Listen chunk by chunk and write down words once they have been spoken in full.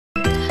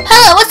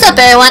Hello, what's up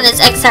everyone?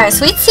 It's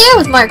xSourSweets here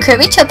with more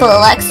Kirby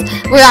Deluxe.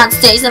 We're on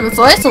stage number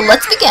 4, so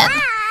let's begin.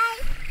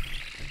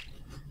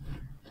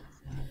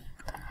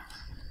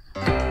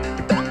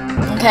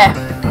 Okay,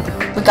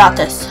 we got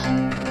this.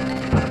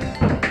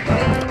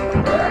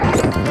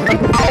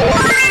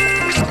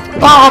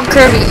 Bomb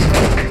Kirby!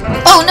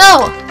 Oh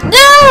no!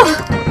 No!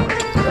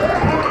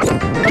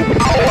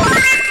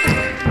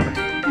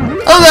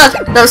 Oh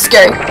god, that was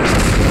scary.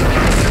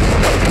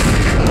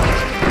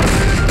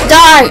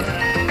 Die!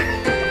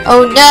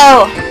 Oh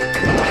no!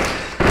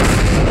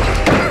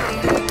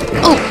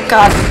 Oh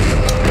god.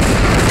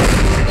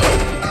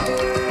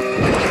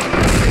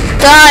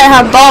 Die, I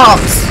have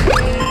bombs!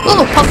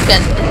 Ooh,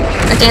 pumpkin.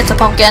 I think it's a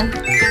pumpkin.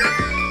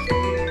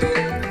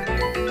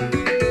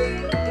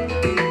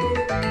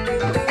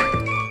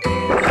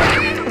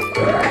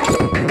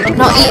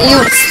 No, eat you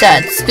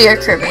instead. Spear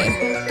Kirby.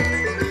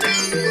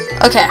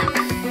 Okay.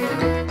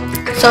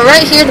 So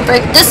right here to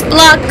break this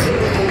block.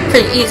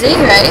 Pretty easy,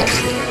 right?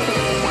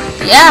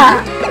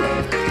 Yeah!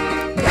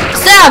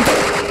 Stab!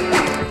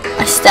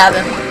 I stab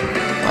him.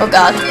 Oh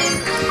god.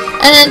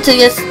 And then to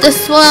get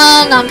this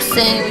one, I'm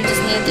saying we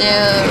just need to do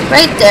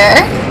right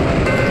there.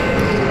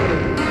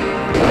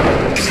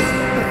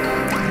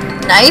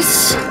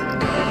 Nice.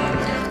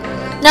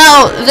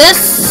 Now,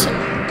 this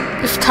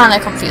is kind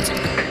of confusing.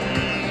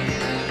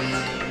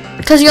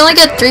 Because you only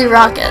get 3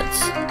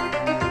 rockets.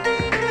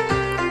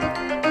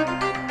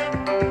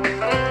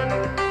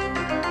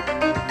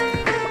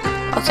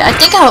 Okay, I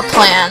think I have a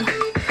plan.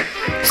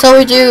 So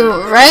we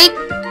do right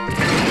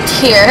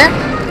here.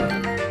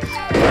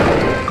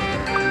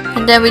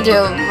 And then we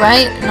do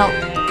right, no.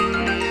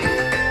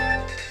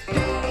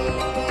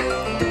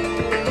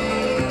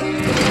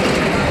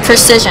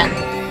 Precision.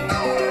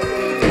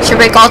 Should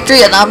break all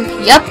 3 of them.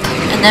 Yep.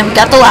 And then we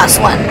got the last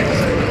one.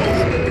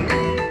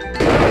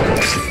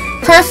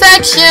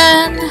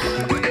 Perfection!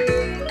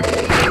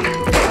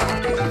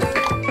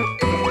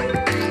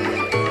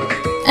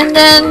 And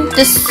then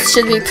this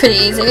should be pretty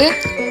easy.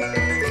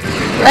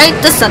 Right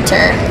the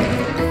center.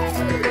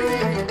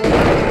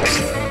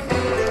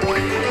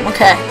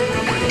 Okay.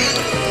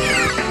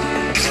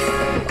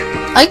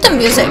 I like the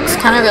music. It's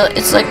kind of really,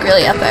 it's like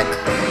really epic.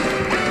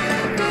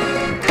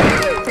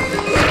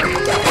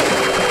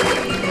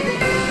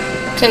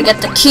 Okay,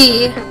 get the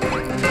key.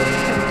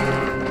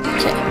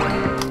 Okay.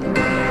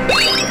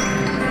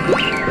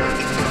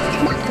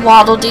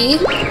 Waddle Dee.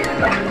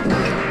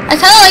 I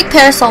kind of like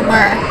Parasol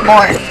more.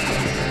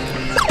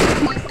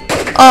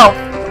 Oh.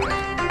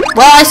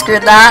 Well, I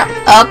screwed that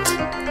up.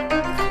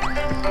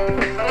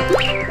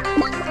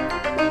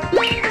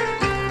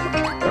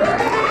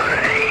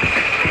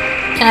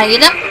 Can I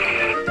eat him?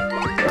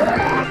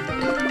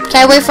 Can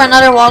I wait for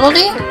another Waddle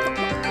Dee?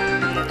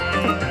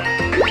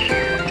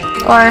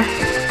 Or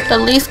the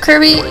Leaf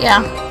Kirby?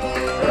 Yeah.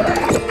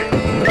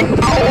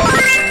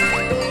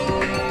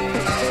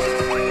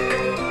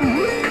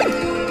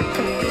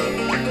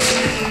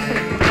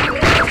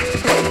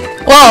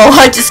 Whoa,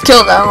 I just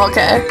killed him,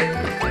 okay.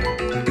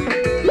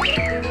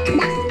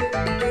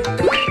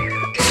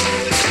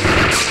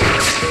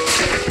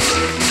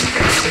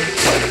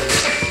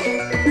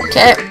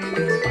 Okay.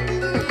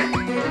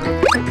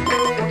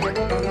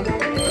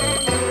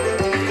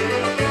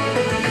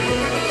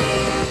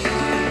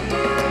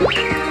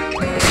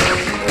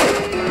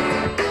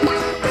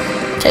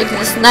 Taking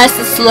this nice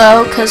and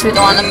slow because we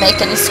don't want to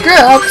make any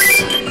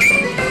screw-ups.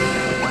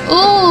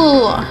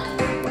 Ooh.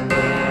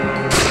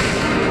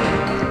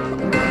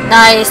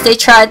 Nice. They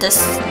tried to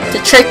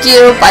trick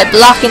you by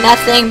blocking that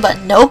thing, but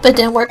nope, it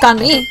didn't work on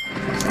me.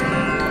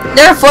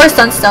 There are 4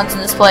 sunstones in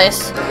this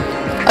place.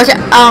 Okay,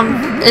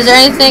 is there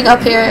anything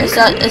up here? Is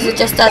it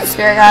just that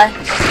spear guy?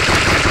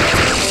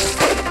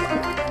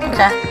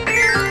 Okay.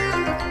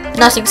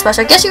 Nothing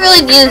special. I guess you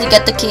really needed to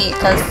get the key,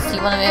 because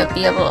you want to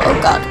be able to,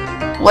 oh god.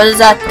 What is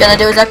that gonna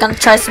do? Is that gonna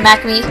try to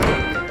smack me?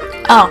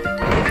 Oh.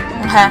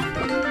 Okay.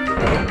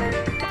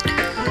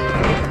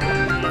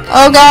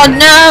 Oh god,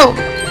 no!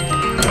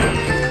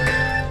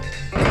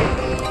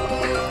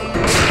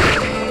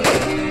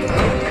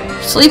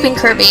 Sleeping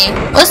Kirby.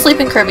 What does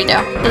Sleeping Kirby do?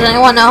 Does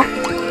anyone know?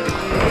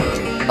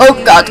 Oh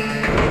god.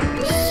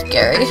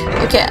 Scary.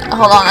 Okay,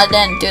 hold on, I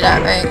didn't do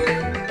that right.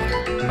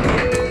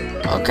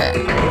 Okay.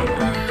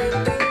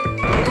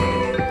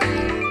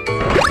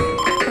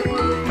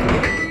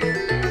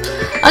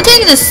 I'm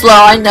taking this slow,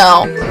 I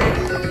know.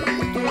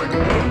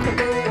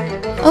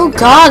 Oh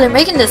god, they're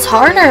making this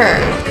harder.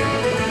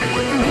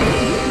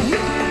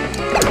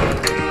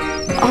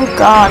 Oh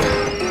god.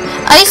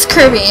 Ice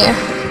Kirby.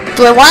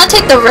 Do I want to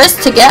take the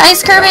risk to get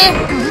Ice Kirby?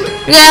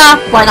 Yeah,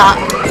 why not?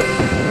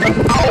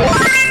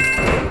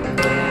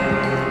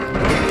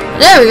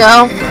 There we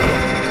go.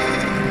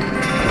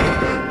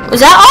 Was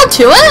that all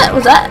to it?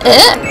 Was that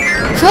it?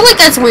 I feel like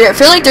that's weird. I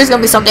feel like there's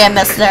gonna be something I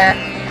missed there.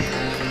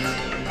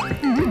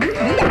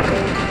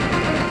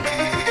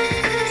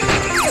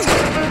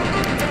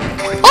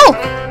 Oh!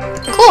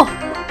 Cool.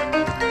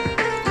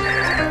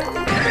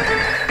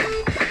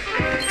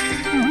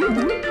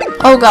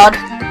 Oh god.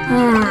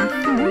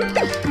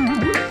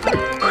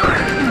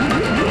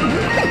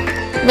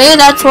 Maybe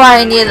that's why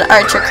I needed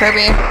Archer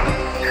Kirby.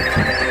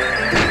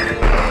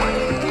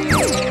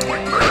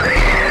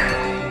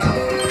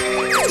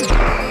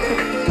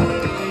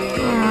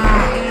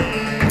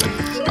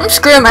 I'm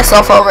screwing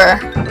myself over.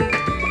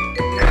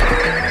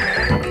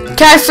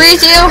 Can I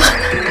freeze you?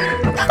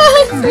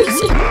 I freeze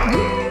you.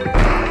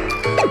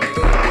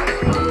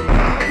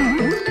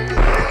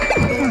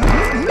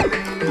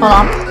 Hold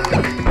on.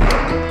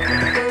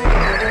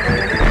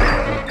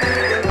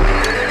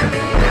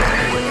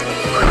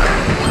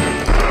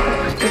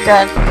 You're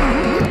good.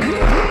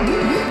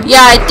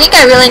 Yeah, I think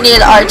I really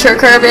needed Archer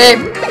Kirby.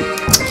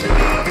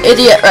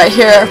 Idiot right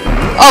here.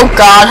 Oh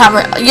god,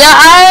 hammer. Yeah,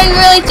 I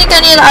really think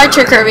I need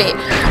Archer Kirby.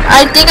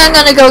 I think I'm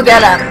gonna go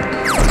get him.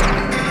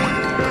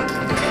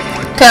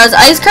 Cause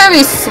Ice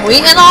Kirby's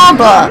sweet and all,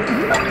 but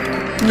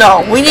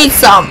no, we need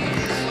some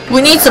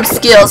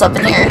skills up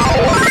in here.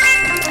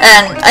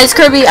 And Ice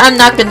Kirby, I'm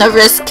not gonna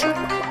risk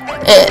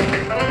it.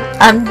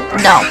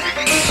 No.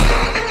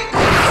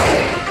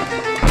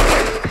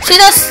 See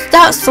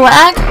that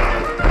swag?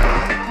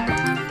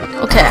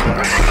 Okay.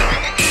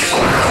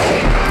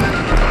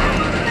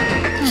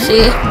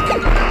 See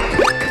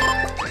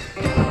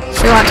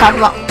what I'm talking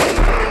about?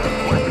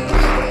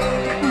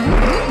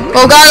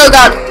 Oh god, oh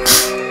god.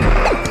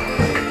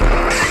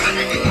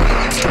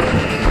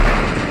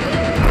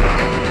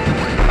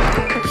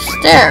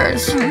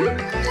 Stairs.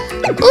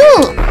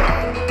 Ooh.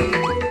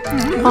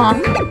 Huh.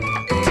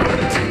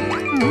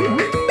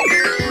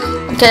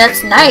 Okay,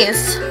 that's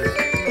nice.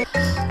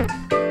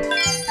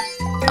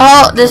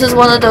 Oh, this is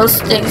one of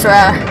those things where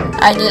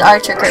I need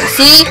Archer Kirby.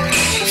 See,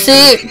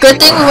 good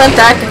thing we went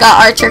back and got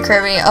Archer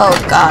Kirby. Oh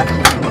god.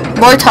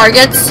 More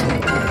targets.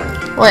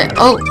 Wait,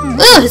 oh,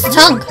 ooh, his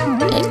tongue.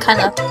 It kind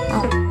of,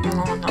 oh,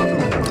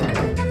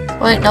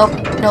 no. Wait,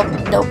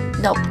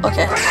 nope,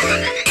 okay.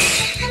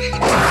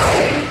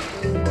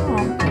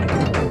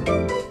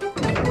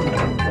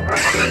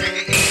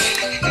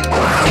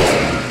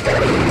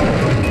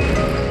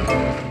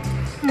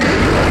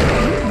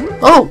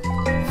 Oh!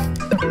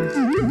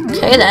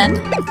 Okay then.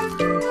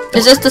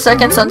 Is this the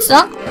second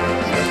sunstone?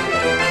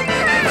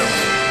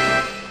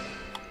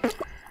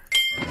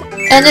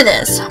 And it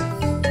is.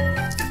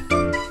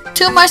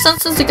 2 more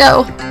sunstones to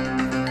go.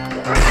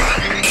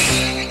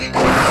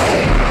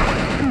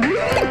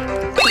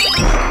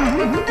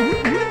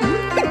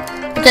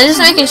 Okay, just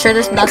making sure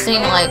there's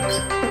nothing like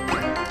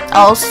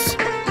else.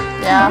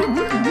 Yeah.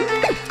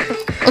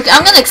 Okay,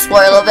 I'm gonna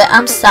explore a little bit.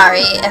 I'm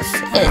sorry if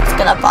it's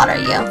gonna bother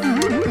you.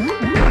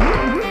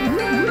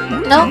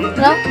 No.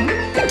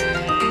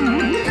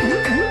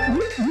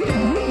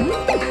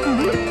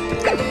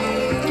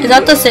 Is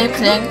that the same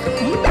thing?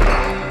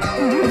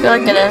 I feel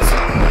like it is.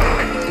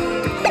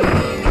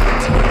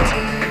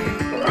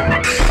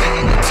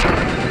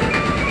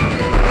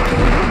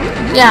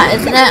 Yeah,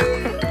 isn't it?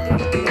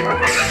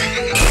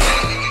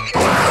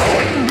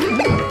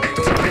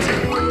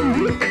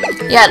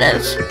 Yeah, it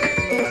is.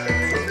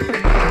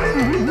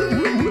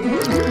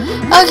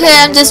 Okay,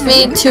 I'm just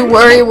being too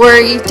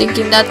worry,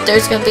 thinking that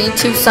there's gonna be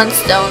 2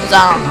 sunstones. I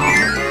don't know.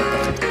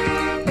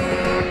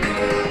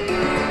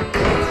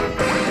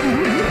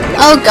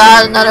 Oh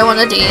god, another one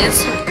of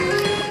these.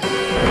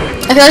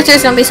 I feel like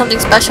there's gonna be something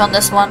special on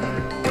this one.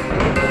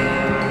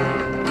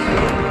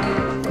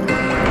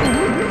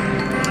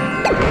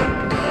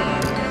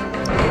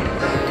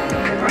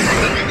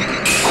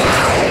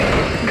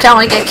 Okay, I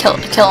want to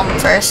kill him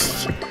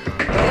first.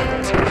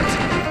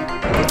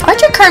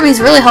 Archer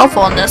Kirby's really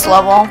helpful in this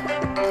level.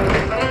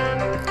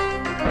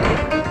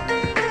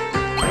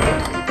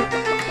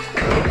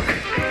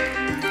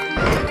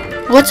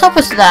 What's up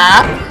with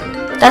that?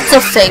 That's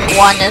a fake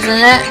one, isn't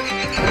it?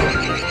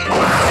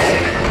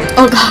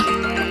 Oh god.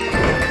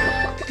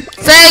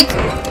 Fake!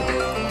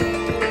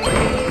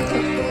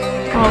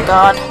 Oh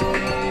god.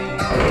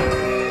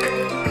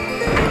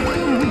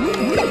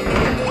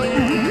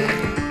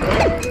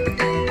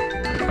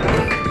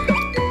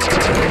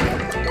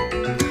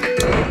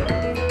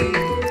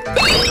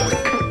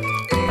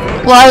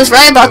 Well, I was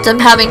right about them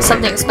having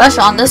something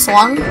special on this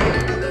one.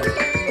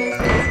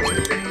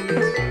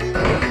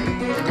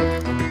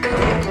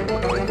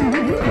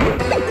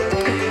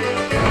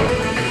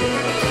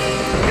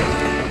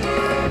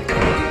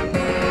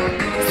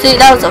 See,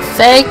 that was a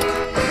fake.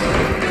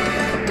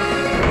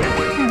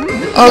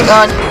 Oh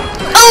god.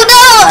 Oh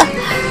no!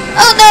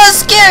 Oh no, it's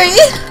scary!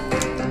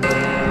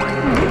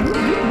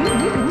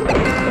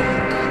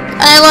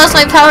 And I lost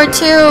my power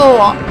too!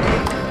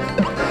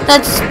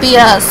 That's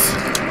BS.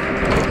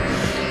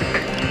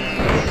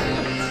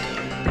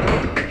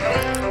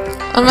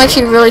 I'm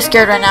actually really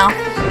scared right now.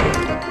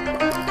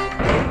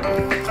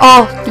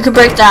 Oh, you can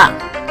break that.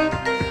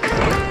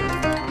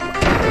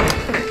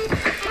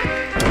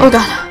 Oh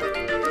god.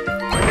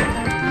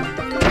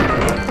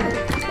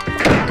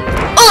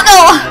 Oh no!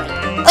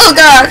 Oh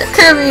god,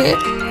 Kirby!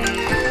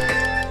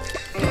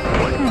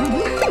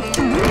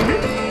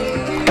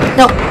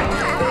 No.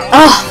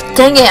 Oh,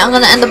 dang it, I'm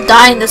gonna end up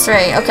dying this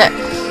way. Okay.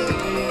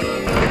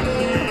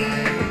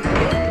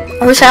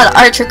 I wish I had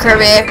Archer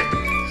Kirby.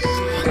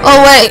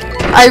 Oh wait,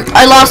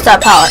 I lost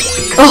that power.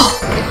 Oh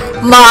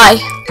my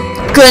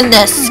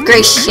goodness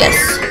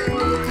gracious.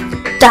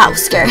 That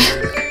was scary.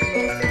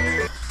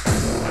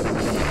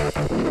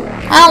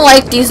 I don't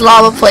like these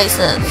lava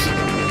places.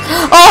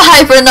 Oh,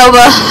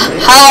 Hypernova!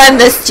 How I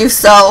missed you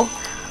so.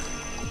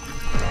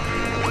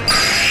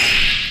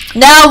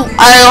 Now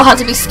I don't have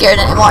to be scared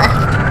anymore.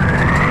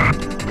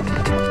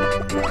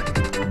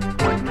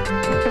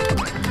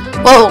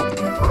 Whoa.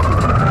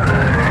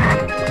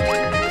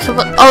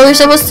 Oh, you're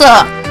supposed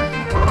to...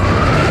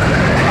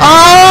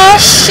 Oh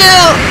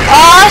shoot!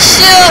 Oh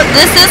shoot!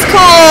 This is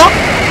cool!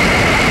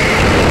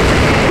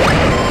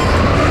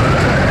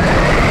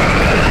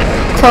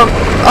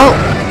 Oh.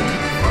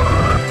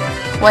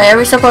 Wait, are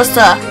we supposed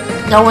to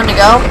know when to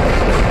go?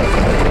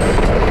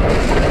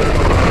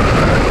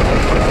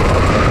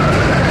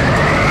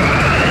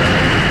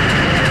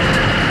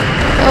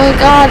 Oh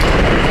god.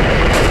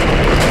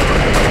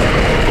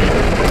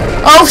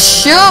 Oh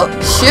shoot!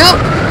 Shoot!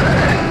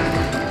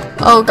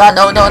 Oh god,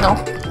 no, no,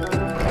 no.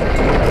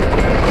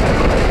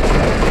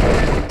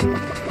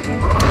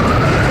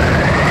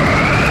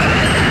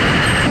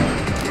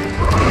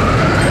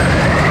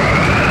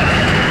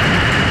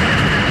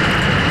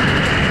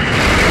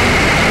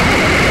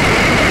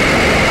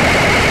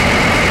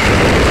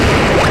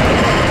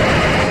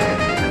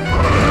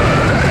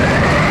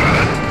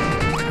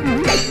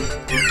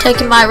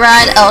 Taking my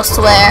ride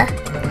elsewhere.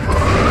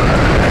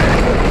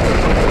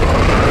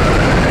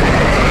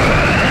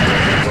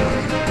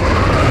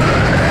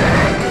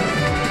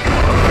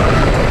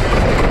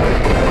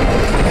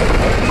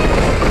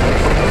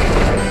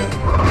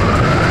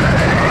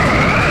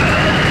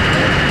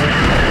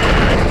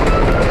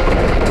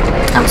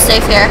 I'm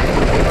safe here.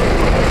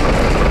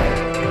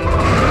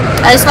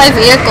 At least my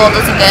vehicle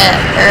doesn't get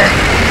hurt.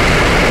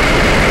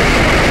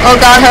 Oh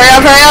god, hurry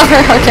up, hurry up,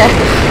 hurry up. Okay.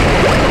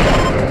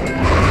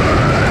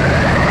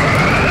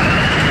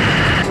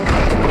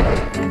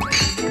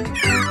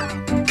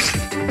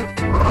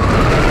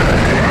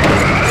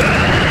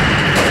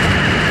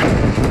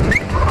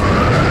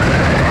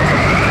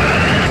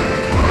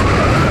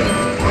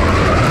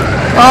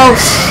 Oh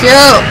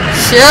shoot,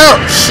 shoot,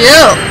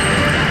 shoot.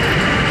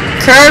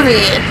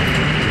 Kirby,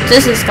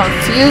 this is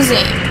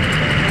confusing.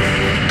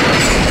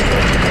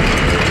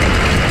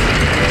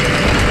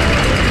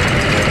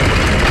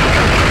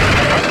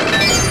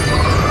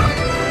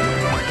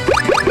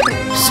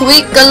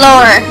 Sweet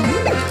galore.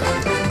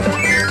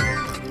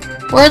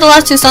 Where are the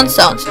last two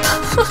sunstones?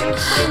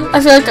 I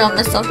feel like I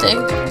missed something.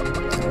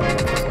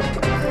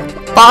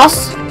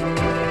 Boss?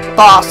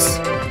 Boss.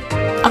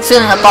 I'm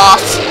feeling a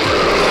boss.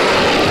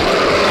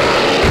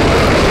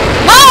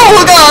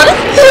 Oh god!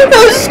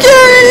 That was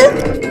scary!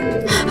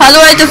 How do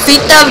I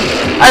defeat them?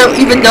 I don't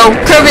even know.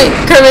 Kirby!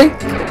 Kirby!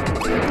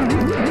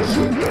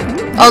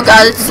 Oh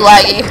god, it's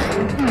laggy.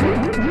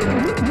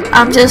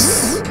 I'm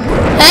just...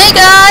 Hey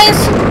guys!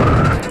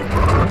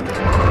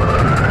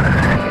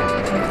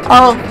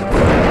 Oh.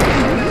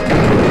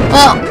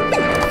 Well.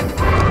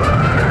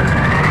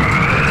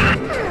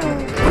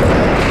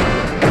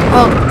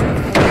 Oh.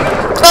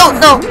 Oh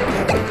no!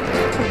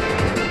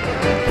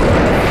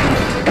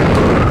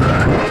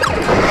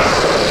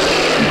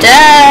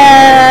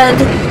 Dead!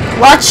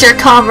 Watch your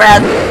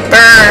comrade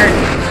burn!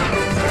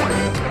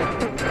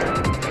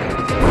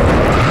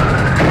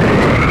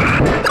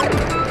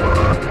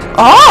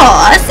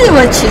 Oh, I see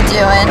what you're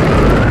doing.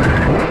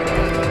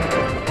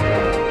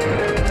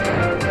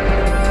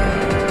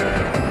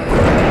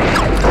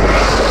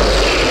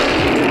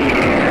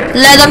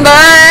 Let him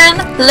burn!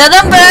 Let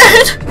him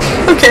burn!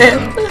 Okay.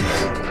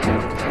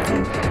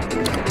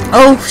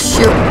 Oh,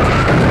 shoot.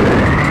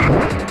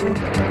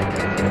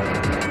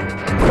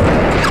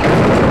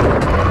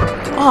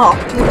 Oh,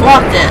 you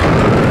blocked it.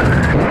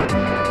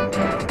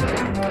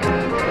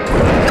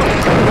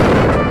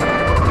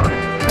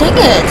 Dang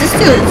it, this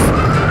dude is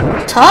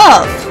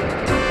tough.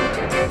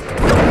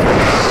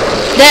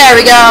 There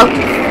we go.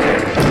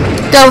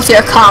 Go with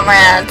your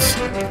comrades.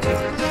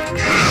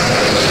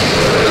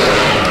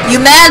 You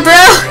mad,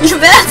 bro? You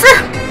mad, bro?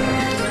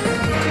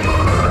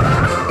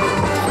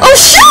 Oh,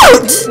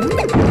 shoot!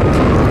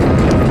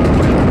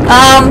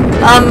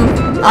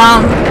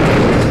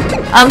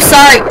 I'm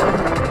sorry.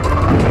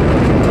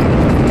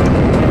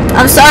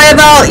 I'm sorry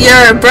about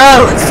your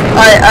bros.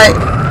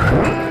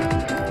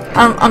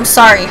 I'm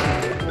sorry.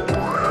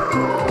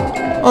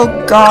 Oh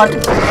god.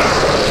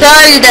 No,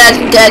 you're dead.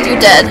 You're dead. You're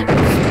dead.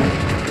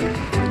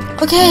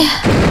 Okay.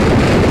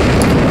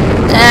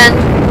 And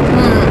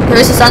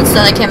where's the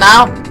sunstone that came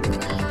out?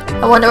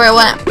 I wonder where it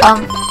went.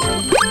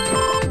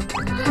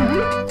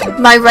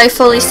 My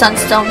rightfully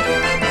sunstone.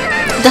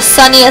 The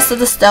sunniest of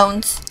the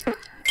stones.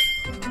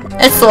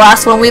 It's the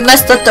last one. We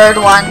missed the third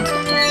one.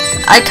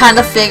 I kind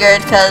of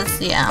figured, cause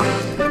yeah.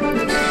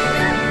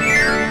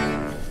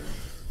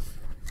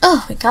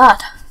 Oh my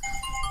god.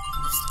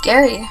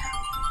 Scary.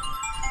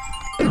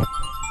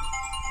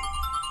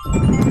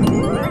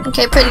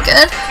 Okay, pretty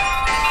good.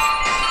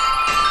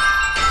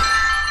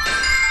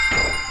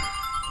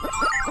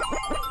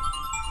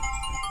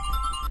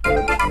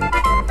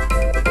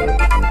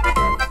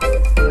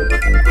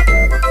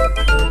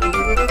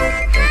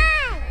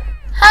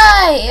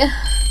 Yay!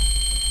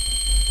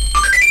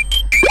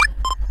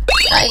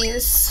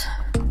 Nice.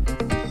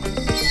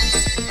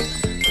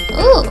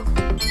 Ooh!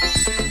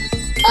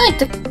 I like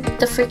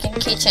the freaking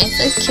keychains,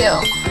 they're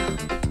cute.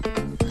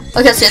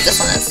 Okay, let's see what this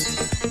one is.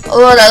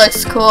 Oh, that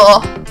looks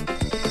cool.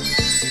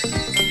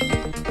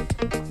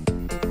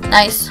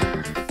 Nice.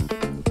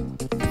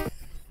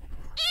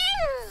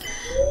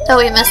 Oh,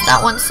 we missed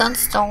that one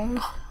sunstone.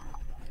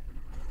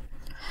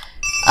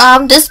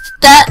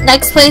 That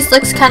next place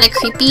looks kind of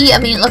creepy. I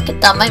mean, look at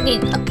them. I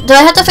mean, do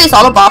I have to face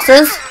all the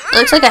bosses? It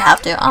looks like I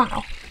have to. I don't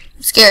know.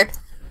 I'm scared.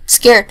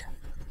 Scared.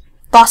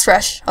 Boss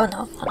rush. Oh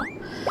no.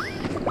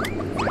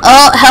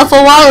 Oh, helpful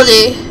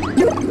quality.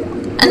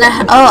 And I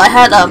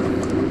had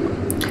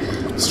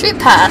street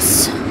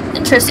pass.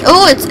 Interesting.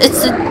 Oh, it's the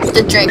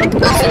drink. It's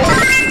the drink.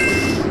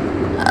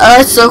 Oh,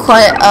 it's so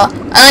quiet. Oh,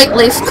 I like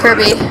Leaf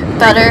Kirby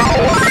better.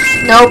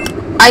 Nope.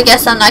 I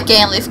guess I'm not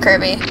getting Leaf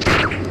Kirby.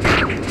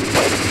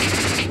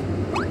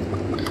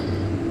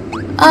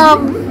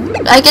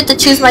 I get to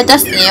choose my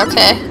destiny,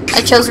 okay.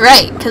 I chose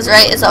right, because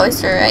right is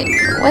always the right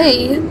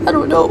way. I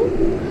don't know.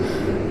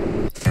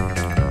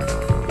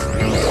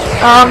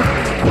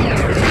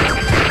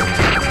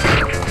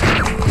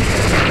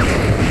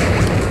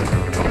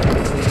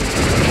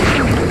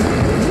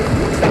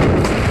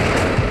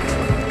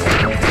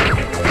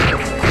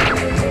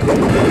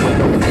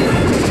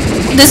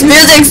 This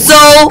music's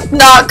so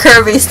not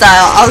Kirby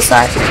style. I'm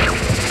sorry.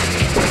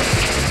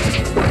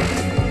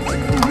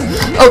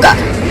 Oh god.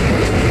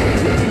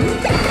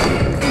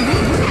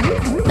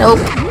 Nope.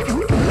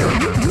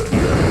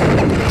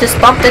 Just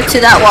bumped into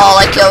that wall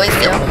like you always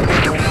do.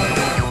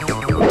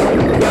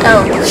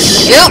 Oh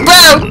shoot,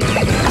 bro!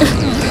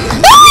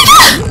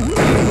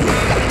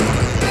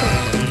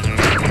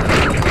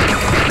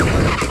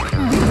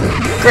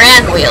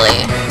 Grand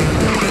wheelie.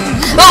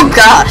 Oh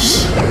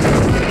gosh.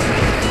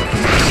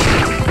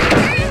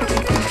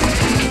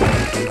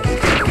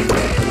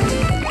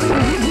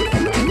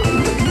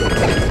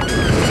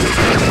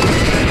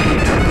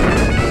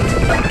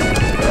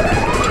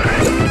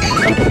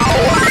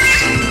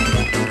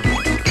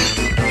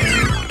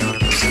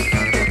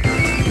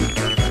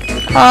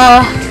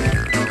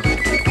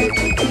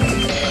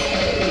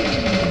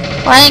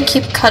 Why didn't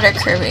keep Cutter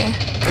Kirby?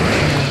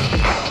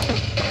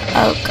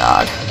 Oh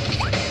god.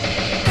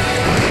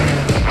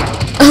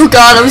 Oh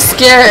god, I'm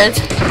scared.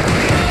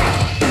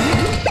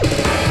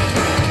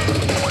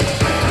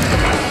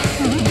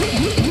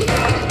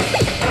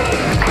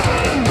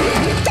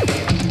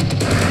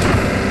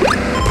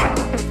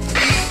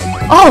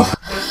 Oh!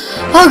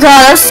 Oh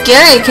god, that's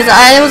scary because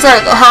I was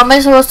like, how am I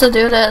supposed to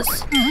do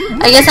this?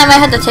 I guess I might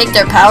have to take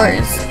their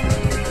powers.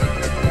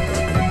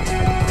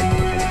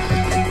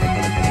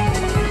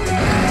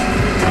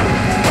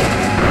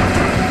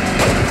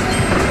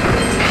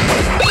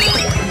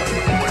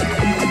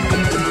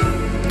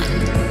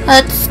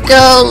 Let's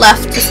go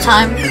left this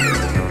time.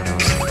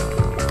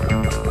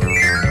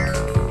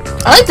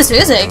 I like this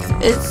music.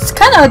 It's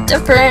kind of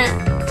different.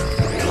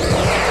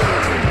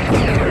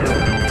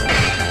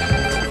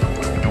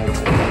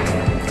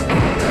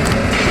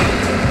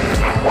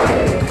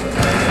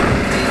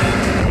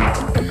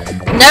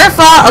 Never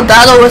fought a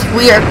battle with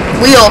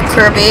Wheel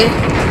Kirby,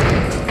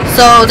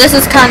 so this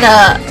is kind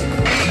of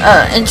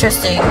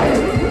interesting.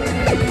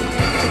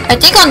 I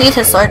think I'll need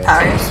his sword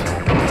powers.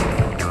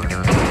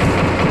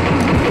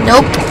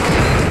 Nope.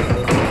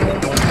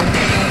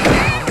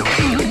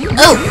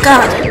 Oh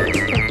god.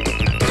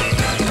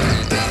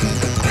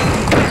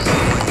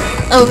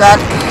 Oh god.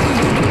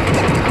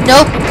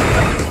 Nope.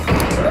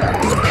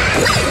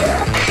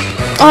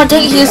 Oh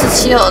dang, he used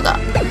his shield.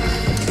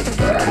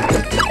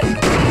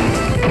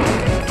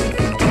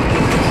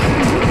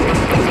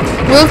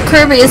 Will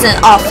Kirby is an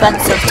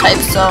offensive type,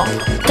 so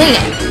dang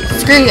it.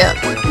 Screw you.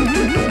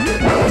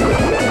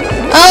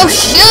 Oh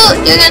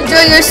shoot! You're gonna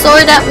throw your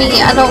sword at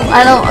me. I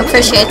don't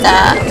appreciate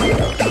that.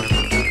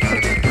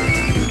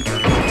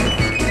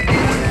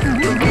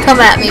 Come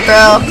at me,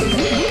 bro.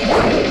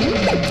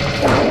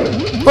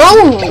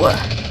 Whoa!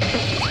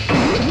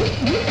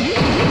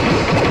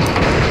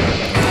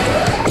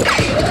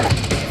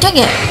 Dang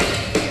it!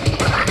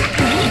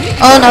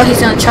 Oh no, he's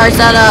gonna charge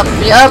that up.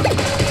 Yup.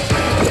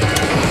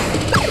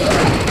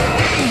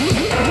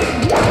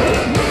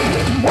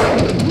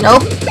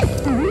 Nope.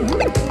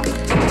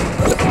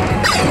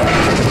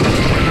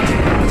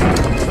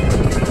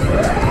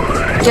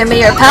 Give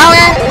me your power.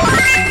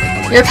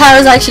 Your power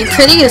is actually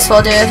pretty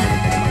useful, dude.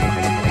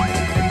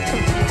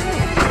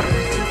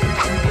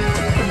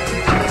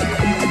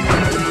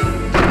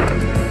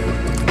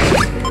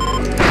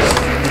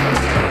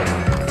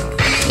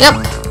 Yep.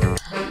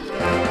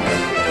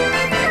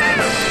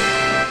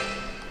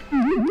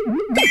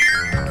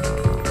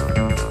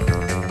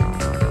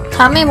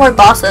 How many more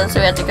bosses do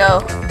we have to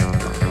go?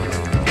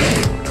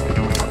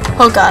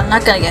 Oh god, I'm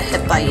not gonna get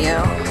hit by you.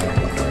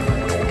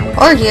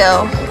 Or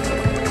you.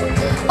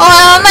 Oh,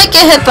 I might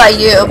get hit by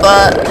you,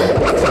 but...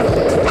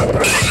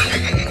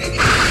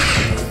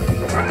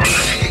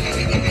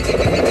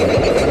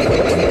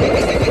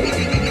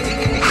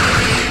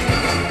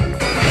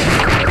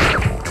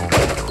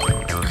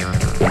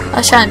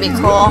 was trying to be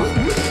cool.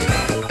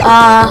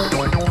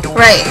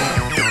 Right.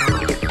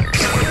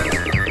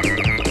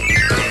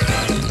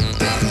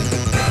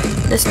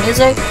 This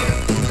music.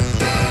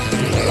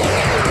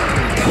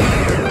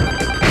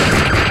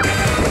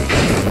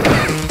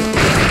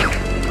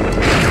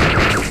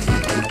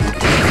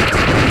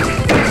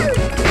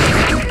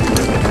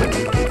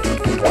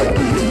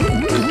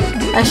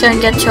 I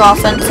shouldn't get too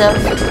offensive.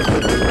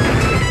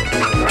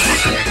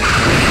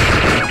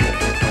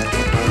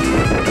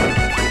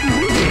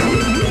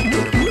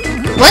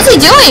 What's he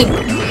doing?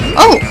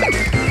 Oh!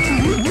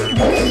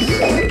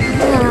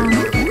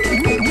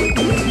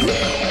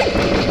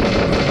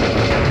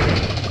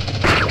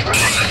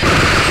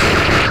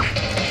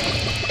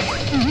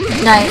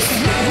 Nice.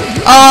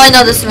 Oh, I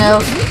know this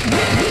move.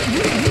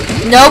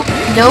 Nope,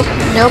 nope,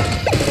 nope.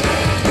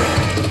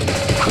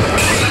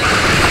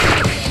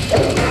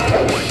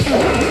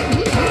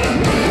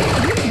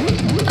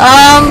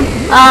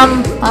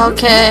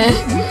 Okay.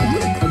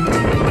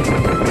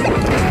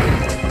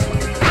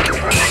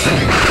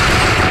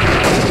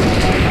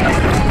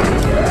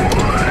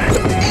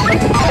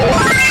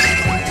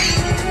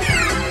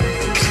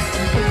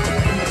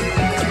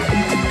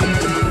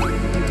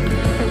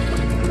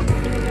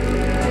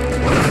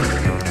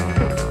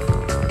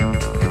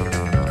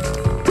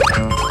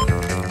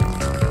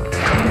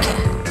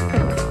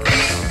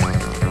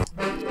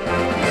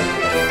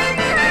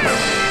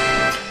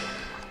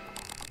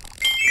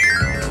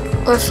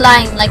 We're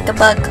flying like a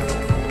bug.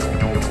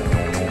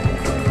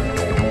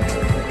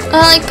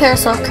 I like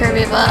Parasol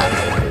Kirby, but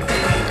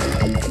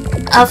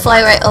I'll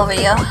fly right over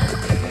you.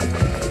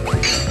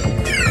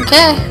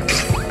 Okay,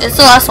 it's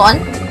the last one.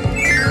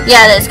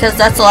 Yeah, it is, because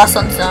that's the last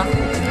one, so.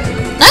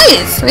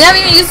 Nice! We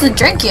haven't even used the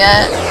drink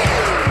yet.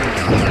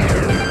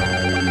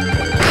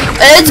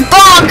 It's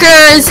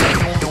bonkers!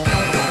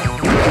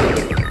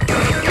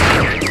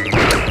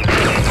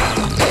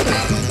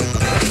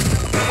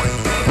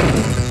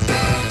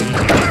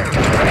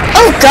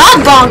 Oh god,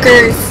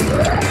 bonkers!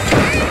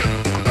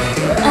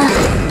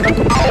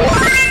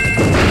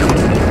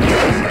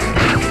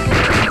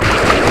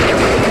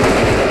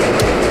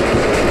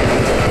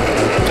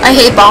 I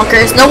hate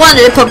bonkers. No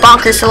wonder they put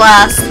bonkers for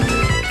last.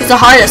 He's the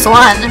hardest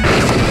one.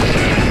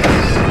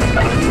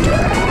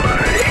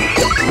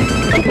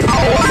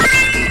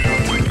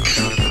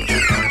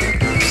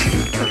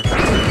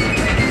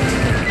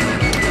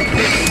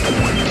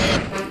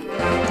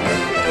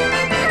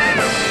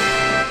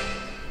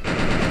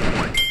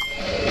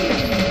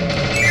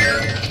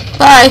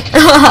 Bye.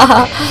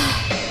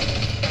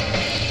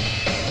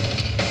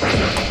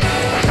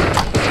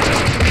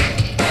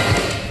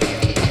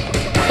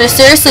 There's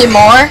seriously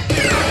more?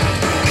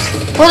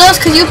 What else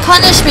could you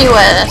punish me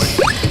with?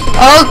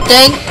 Oh,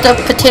 thank the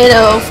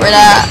potato for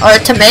that. Or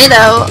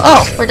tomato.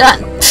 Oh, we're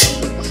done.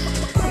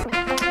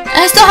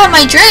 I still have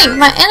my drink.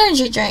 My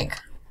energy drink.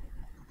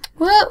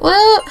 What?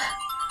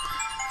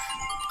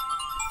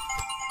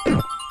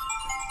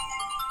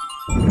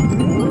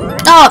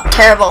 Oh,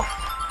 terrible.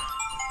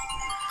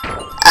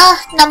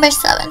 Number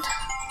 7.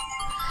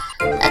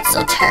 That's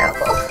so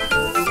terrible.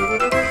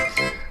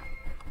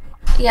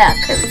 Yeah,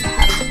 Kirby's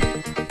happy.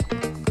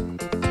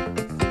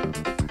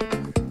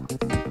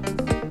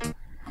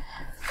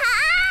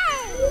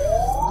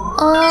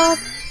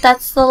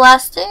 That's the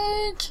last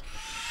stage.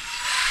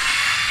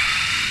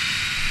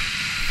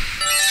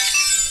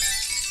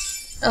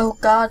 Oh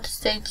god,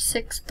 stage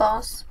 6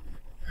 boss.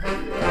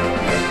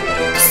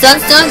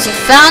 Sunstones you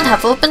found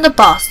have opened the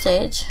boss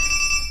stage.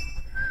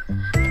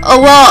 Oh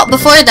well,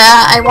 before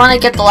that, I want to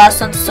get the last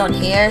sunstone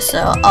here,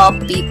 so I'll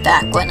be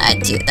back when I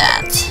do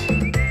that.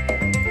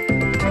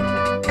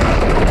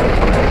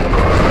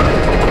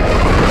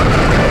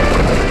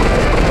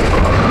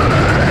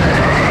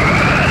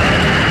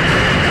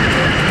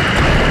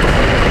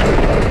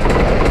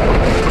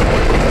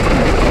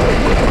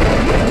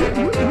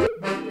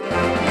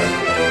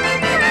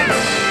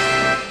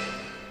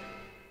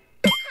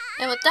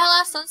 That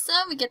last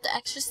sunstone, we get the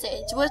extra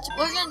stage, which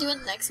we're gonna do in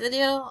the next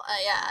video.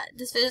 Yeah,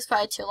 this video is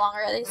probably too long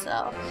already,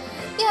 so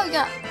yeah, we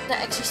got the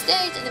extra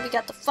stage, and then we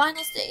got the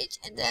final stage,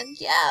 and then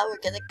yeah, we're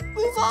gonna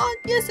move on.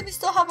 Yes, and we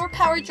still have our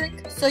power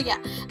drink. So yeah,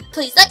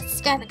 please like,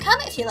 subscribe, and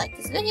comment if you like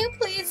this video.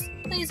 Please,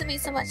 it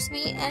means so much to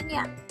me. And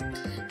yeah,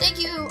 thank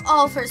you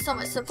all for so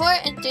much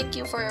support, and thank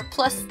you for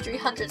plus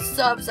 300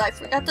 subs. I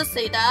forgot to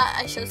say that.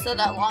 I should have said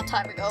that a long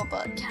time ago,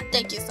 but yeah,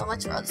 thank you so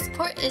much for all the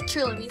support. It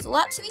truly means a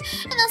lot to me,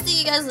 and I'll see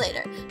you guys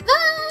later.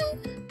 Bye!